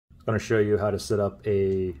I'm going to show you how to set up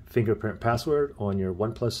a fingerprint password on your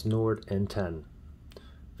OnePlus Nord N10.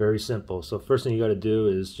 Very simple. So first thing you got to do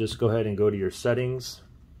is just go ahead and go to your settings.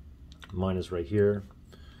 Mine is right here.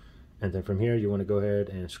 And then from here you want to go ahead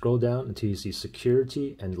and scroll down until you see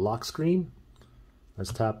security and lock screen.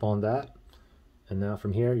 Let's tap on that. And now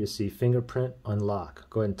from here you see fingerprint unlock.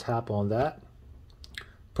 Go ahead and tap on that.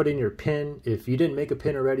 Put in your PIN. If you didn't make a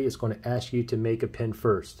PIN already, it's going to ask you to make a PIN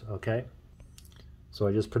first, okay? So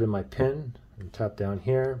I just put in my PIN and tap down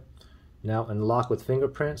here. Now unlock with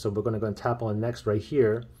fingerprint. So we're going to go and tap on next right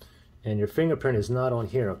here. And your fingerprint is not on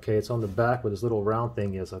here, okay? It's on the back where this little round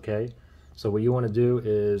thing is, okay? So what you want to do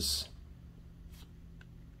is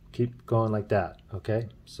keep going like that, okay?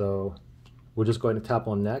 So we're just going to tap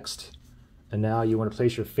on next. And now you want to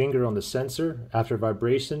place your finger on the sensor. After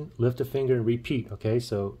vibration, lift the finger and repeat, okay?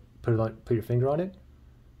 So put your finger on it.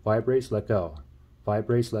 Vibrates, let go.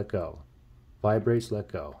 Vibrates, let go. Vibrates, let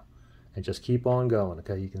go. And just keep on going,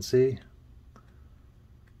 okay? You can see.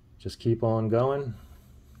 Just keep on going.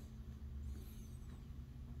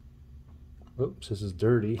 Oops, this is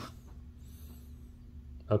dirty.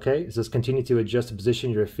 Okay, it says continue to adjust the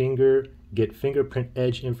position of your finger, get fingerprint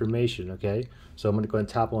edge information, okay? So I'm going to go and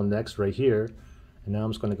tap on next right here. And now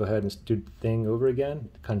I'm just going to go ahead and do the thing over again,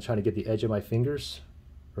 kind of trying to get the edge of my fingers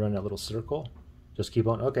around that little circle. Just keep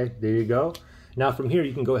on, okay, there you go. Now from here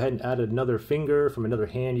you can go ahead and add another finger from another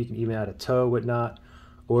hand. You can even add a toe, whatnot.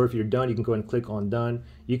 Or if you're done, you can go and click on done.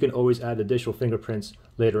 You can always add additional fingerprints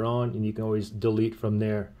later on, and you can always delete from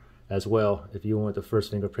there as well if you want the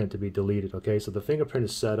first fingerprint to be deleted, okay? So the fingerprint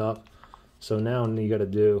is set up. So now all you got to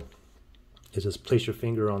do is just place your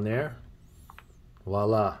finger on there.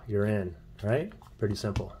 Voila, you're in, right? Pretty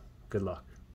simple. Good luck.